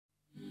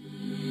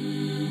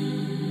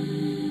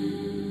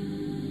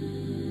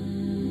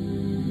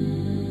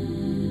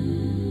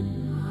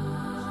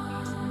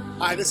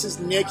Hi, this is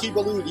Nicky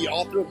Ballou, the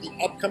author of the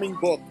upcoming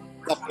book,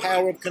 The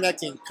Power of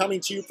Connecting, coming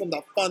to you from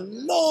the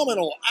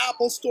phenomenal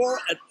Apple Store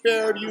at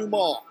Fairview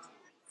Mall.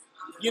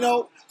 You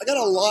know, I got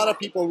a lot of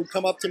people who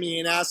come up to me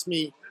and ask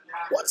me,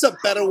 what's a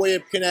better way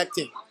of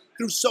connecting,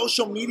 through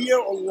social media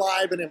or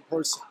live and in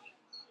person?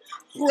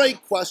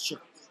 Great question.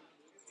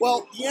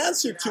 Well, the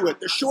answer to it,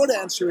 the short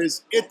answer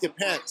is, it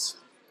depends.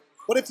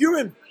 But if you're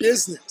in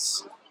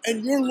business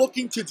and you're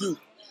looking to do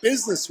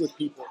business with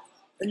people,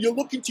 and you're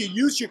looking to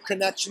use your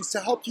connections to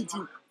help you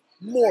do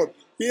more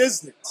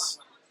business,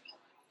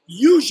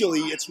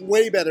 usually it's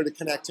way better to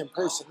connect in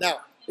person.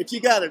 Now, if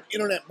you got an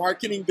internet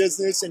marketing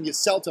business and you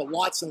sell to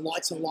lots and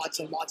lots and lots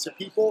and lots of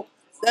people,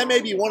 that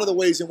may be one of the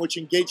ways in which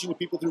engaging with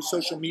people through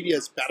social media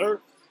is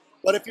better.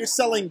 But if you're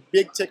selling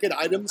big ticket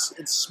items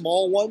and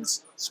small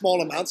ones,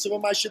 small amounts of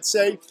them, I should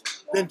say,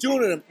 then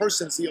doing it in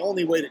person is the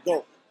only way to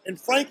go. And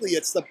frankly,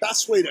 it's the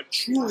best way to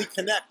truly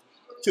connect,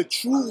 to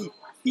truly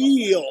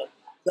feel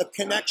the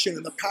connection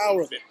and the power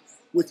of it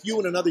with you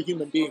and another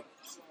human being.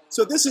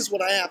 So this is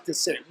what I have to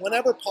say.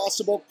 Whenever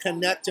possible,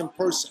 connect in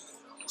person.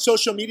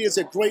 Social media is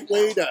a great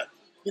way to,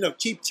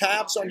 keep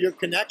tabs on your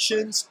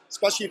connections,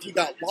 especially if you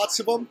got lots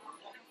of them.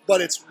 But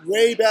it's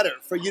way better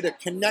for you to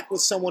connect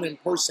with someone in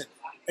person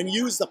and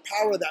use the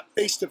power of that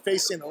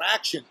face-to-face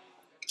interaction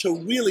to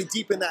really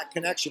deepen that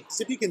connection. Because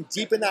if you can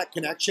deepen that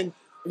connection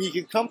and you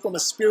can come from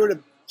a spirit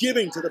of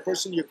giving to the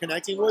person you're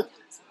connecting with,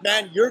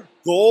 man, you're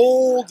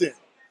golden.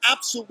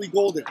 Absolutely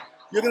golden.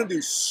 You're going to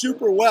do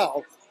super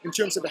well in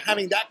terms of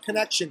having that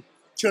connection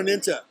turn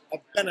into a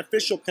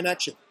beneficial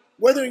connection.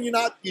 Whether or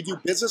not you do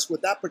business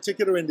with that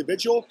particular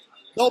individual,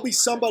 there'll be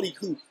somebody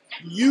who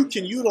you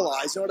can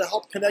utilize in order to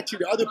help connect you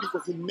to other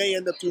people who may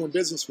end up doing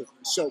business with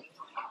you. So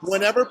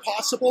whenever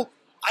possible,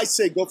 I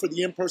say go for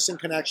the in-person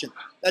connection.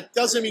 That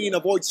doesn't mean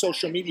avoid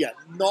social media.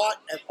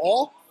 Not at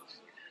all.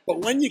 But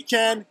when you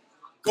can,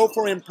 go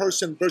for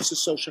in-person versus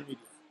social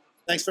media.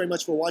 Thanks very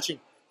much for watching.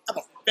 Have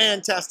a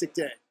fantastic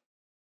day.